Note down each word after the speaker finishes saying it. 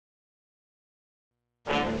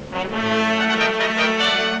Up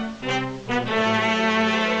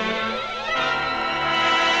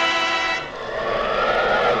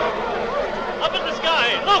in the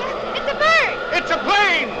sky, look! It's a bird! It's a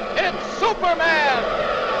plane! It's Superman!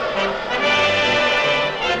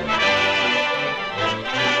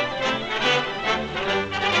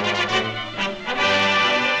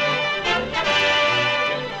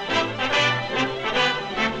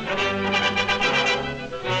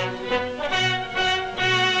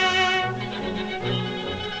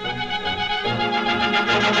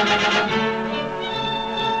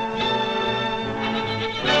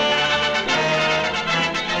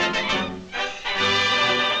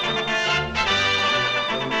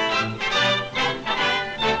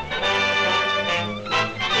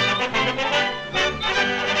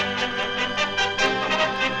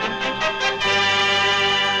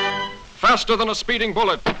 Faster than a speeding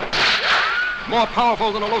bullet, more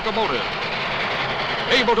powerful than a locomotive,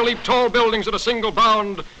 able to leap tall buildings at a single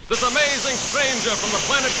bound, this amazing stranger from the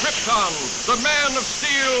planet Krypton, the Man of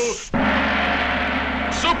Steel,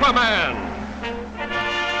 Superman.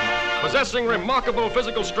 Possessing remarkable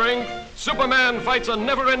physical strength, Superman fights a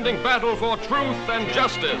never-ending battle for truth and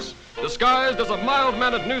justice, disguised as a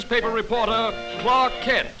mild-mannered newspaper reporter, Clark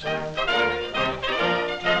Kent.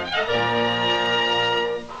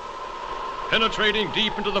 Penetrating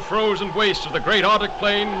deep into the frozen wastes of the great Arctic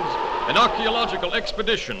plains, an archaeological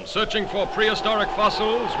expedition searching for prehistoric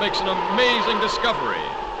fossils makes an amazing discovery.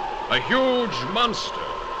 A huge monster,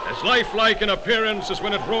 as lifelike in appearance as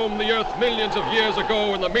when it roamed the Earth millions of years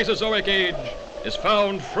ago in the Mesozoic Age, is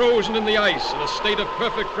found frozen in the ice in a state of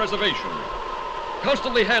perfect preservation.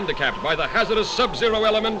 Constantly handicapped by the hazardous sub-zero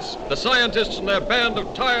elements, the scientists and their band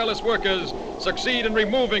of tireless workers succeed in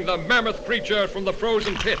removing the mammoth creature from the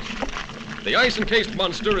frozen pit. The ice-encased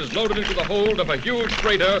monster is loaded into the hold of a huge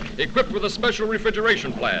freighter equipped with a special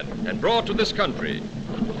refrigeration plant and brought to this country.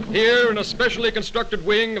 Here, in a specially constructed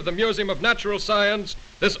wing of the Museum of Natural Science,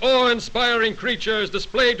 this awe-inspiring creature is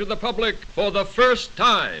displayed to the public for the first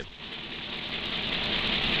time.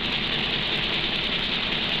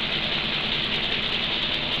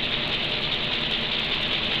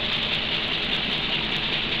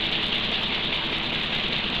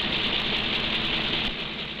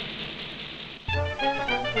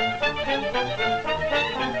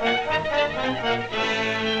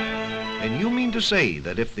 And you mean to say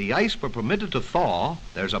that if the ice were permitted to thaw,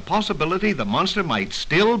 there's a possibility the monster might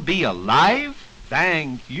still be alive?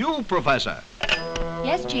 Thank you, Professor.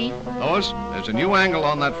 Yes, Chief. Lois, there's a new angle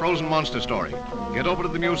on that frozen monster story. Get over to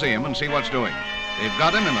the museum and see what's doing. They've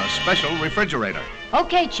got him in a special refrigerator.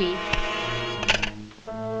 Okay, Chief.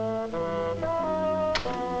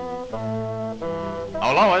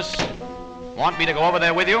 Oh, Lois, want me to go over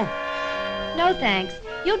there with you? No, thanks.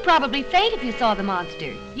 You'd probably faint if you saw the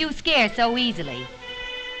monster. You scare so easily.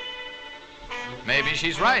 Maybe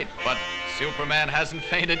she's right, but Superman hasn't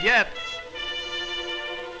fainted yet.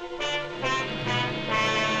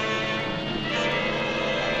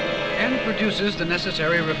 And produces the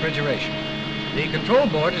necessary refrigeration. The control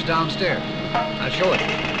board is downstairs. I'll show it.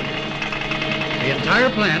 The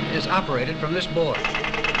entire plant is operated from this board.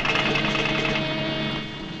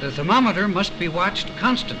 The thermometer must be watched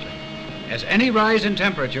constantly, as any rise in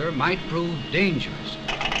temperature might prove dangerous.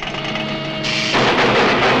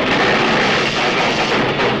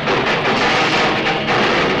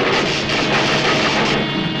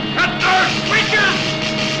 Cut those switches!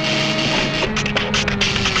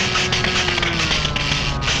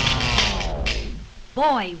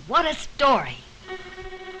 Boy, what a story.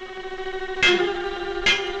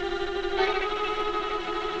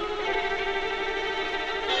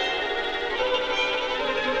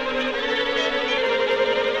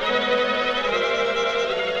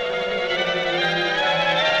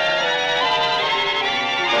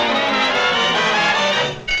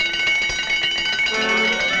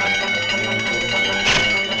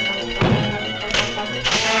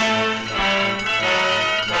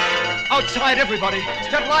 Outside, everybody.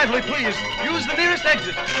 Step lively, please. Use the nearest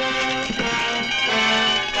exit.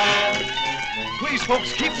 Please,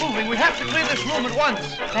 folks, keep moving. We have to clear this room at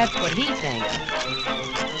once. That's what he thinks.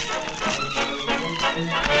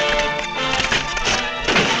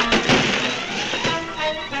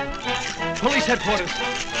 Police headquarters.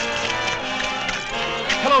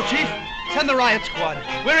 Hello, Chief. Send the riot squad.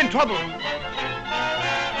 We're in trouble.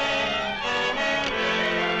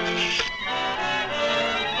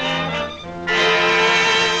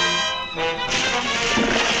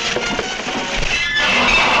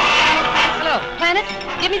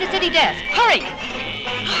 Give me the city desk. Hurry!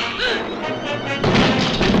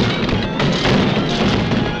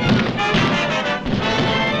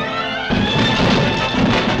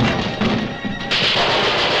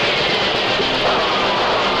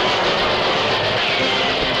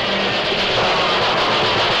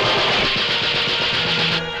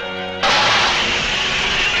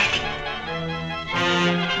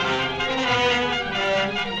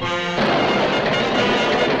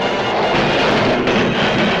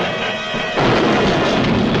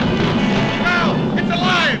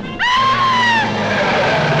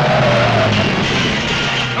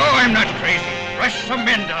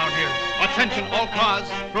 Attention, all cars.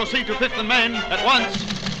 Proceed to 5th and Main at once.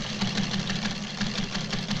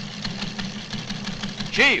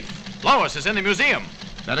 Chief, Lois is in the museum.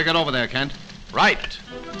 Better get over there, Kent. Right.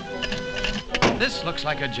 This looks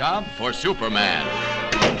like a job For Superman.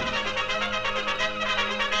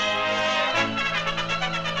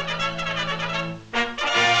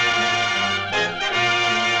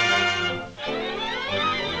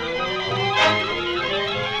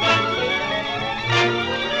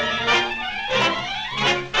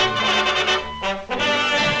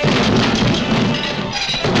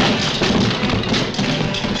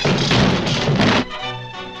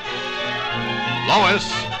 Lois.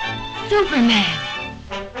 Superman.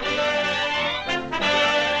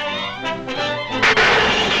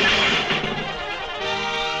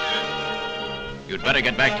 You'd better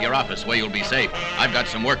get back to your office where you'll be safe. I've got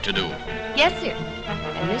some work to do. Yes, sir.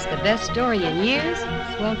 And this the best story in years?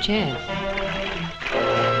 Swell chance.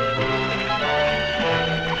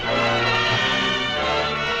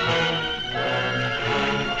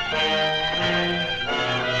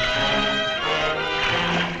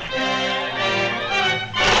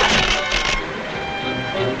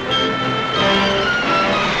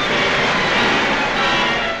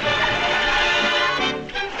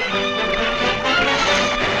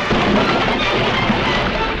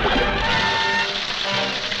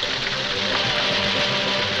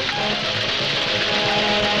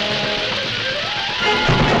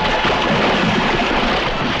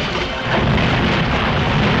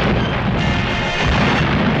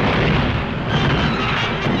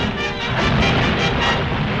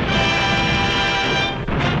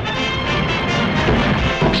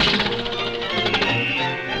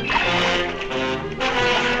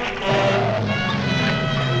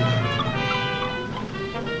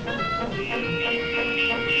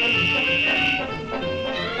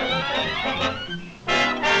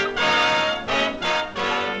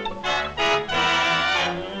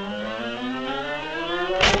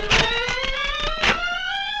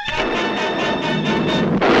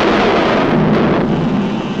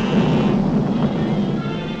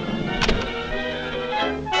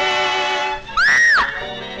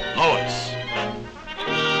 Lois.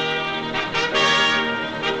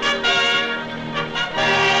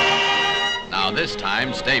 Now this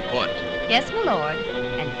time, stay put. Yes, my lord.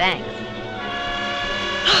 And thanks.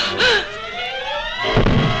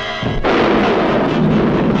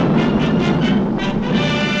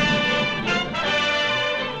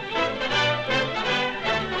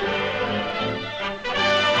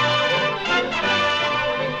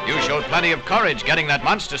 You showed plenty of courage getting that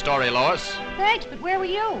monster story, Lois. Thanks, but where were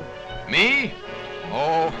you? Me?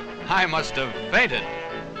 Oh, I must have fainted.